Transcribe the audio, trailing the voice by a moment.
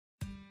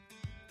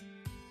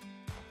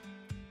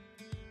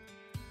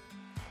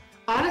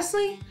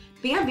Honestly,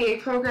 the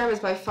MBA program is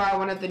by far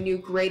one of the new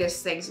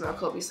greatest things about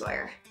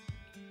Colby-Sawyer.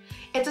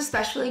 It's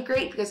especially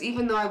great because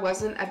even though I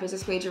wasn't a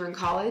business major in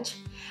college,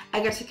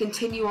 I get to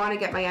continue on and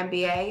get my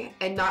MBA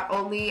in not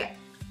only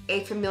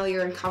a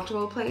familiar and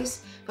comfortable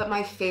place, but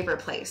my favorite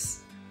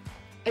place.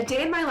 A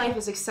day in my life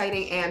is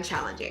exciting and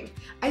challenging.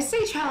 I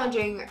say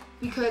challenging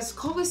because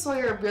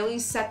Colby-Sawyer really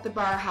set the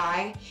bar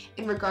high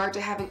in regard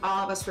to having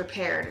all of us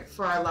prepared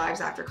for our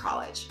lives after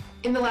college.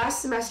 In the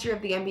last semester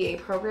of the MBA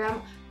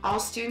program, all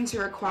students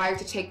are required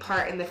to take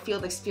part in the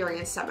Field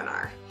Experience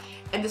Seminar.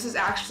 And this is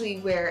actually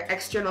where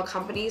external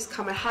companies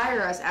come and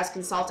hire us as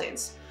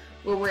consultants,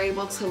 where we're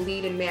able to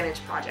lead and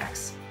manage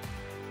projects.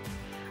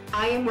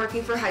 I am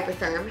working for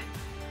Hypertherm,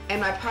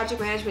 and my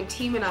project management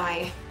team and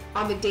I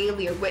on the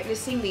daily are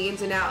witnessing the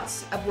ins and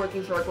outs of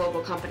working for a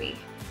global company.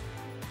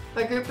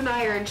 My group and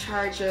I are in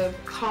charge of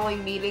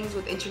calling meetings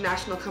with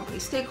international company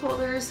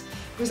stakeholders,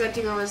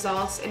 presenting our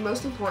results, and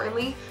most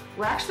importantly,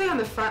 we're actually on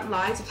the front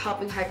lines of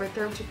helping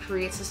Hypertherm to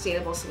create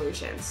sustainable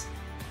solutions.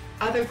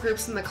 Other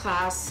groups in the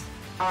class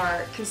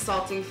are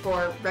consulting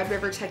for Red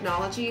River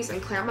Technologies in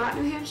Claremont,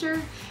 New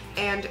Hampshire,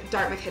 and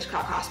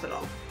Dartmouth-Hitchcock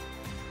Hospital.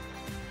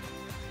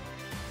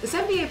 This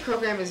MBA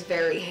program is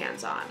very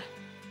hands-on.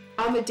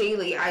 On the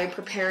daily, I am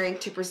preparing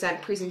to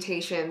present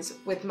presentations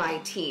with my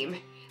team,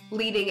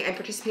 leading and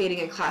participating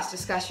in class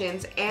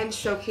discussions, and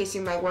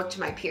showcasing my work to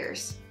my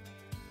peers.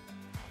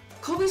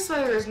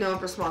 Colby-Sawyer is known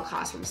for small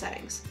classroom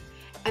settings,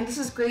 and this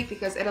is great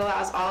because it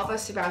allows all of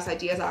us to bounce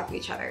ideas off of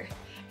each other.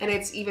 And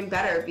it's even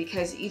better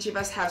because each of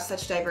us have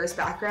such diverse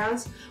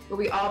backgrounds where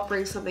we all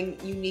bring something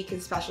unique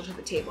and special to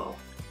the table.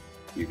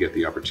 You get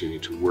the opportunity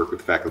to work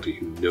with faculty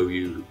who know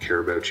you, who care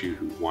about you,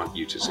 who want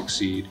you to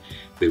succeed.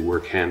 They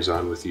work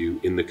hands-on with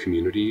you in the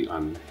community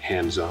on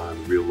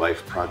hands-on,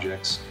 real-life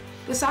projects.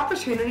 This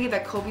opportunity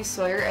that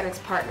Colby-Sawyer and its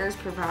partners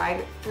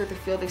provide through the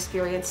Field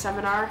Experience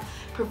Seminar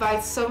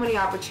provides so many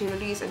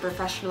opportunities in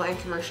professional and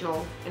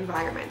commercial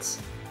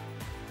environments.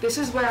 This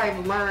is where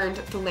I've learned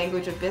the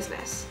language of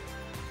business.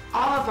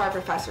 All of our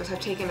professors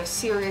have taken a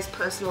serious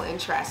personal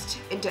interest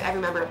into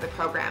every member of the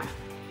program.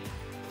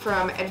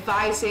 From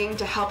advising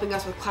to helping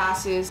us with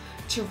classes,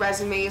 to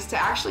resumes, to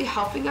actually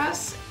helping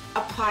us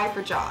apply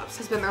for jobs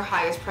has been their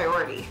highest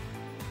priority.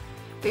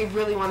 They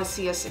really want to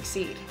see us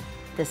succeed.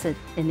 This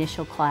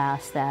initial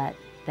class that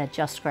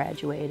just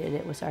graduated,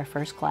 it was our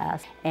first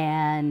class,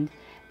 and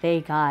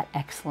they got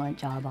excellent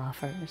job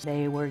offers.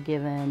 They were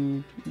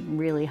given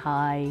really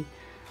high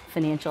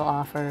financial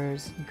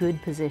offers,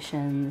 good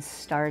positions,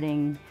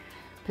 starting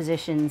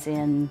positions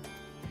in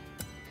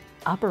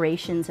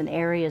operations and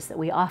areas that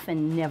we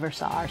often never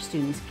saw our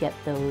students get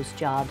those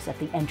jobs at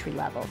the entry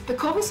level. The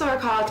Colby-Sawyer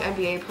College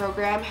MBA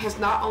program has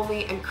not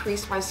only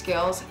increased my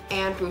skills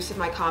and boosted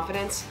my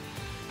confidence,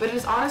 but it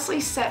has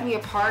honestly set me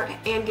apart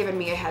and given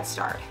me a head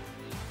start.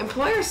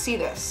 Employers see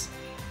this,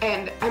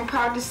 and I'm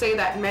proud to say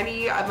that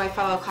many of my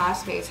fellow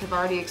classmates have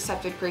already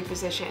accepted great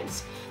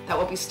positions that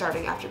will be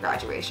starting after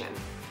graduation.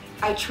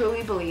 I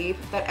truly believe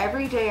that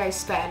every day I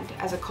spend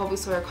as a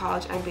Colby-Sawyer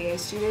College MBA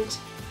student,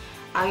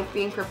 I'm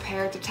being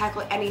prepared to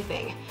tackle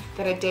anything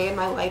that a day in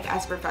my life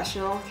as a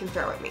professional can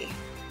throw at me.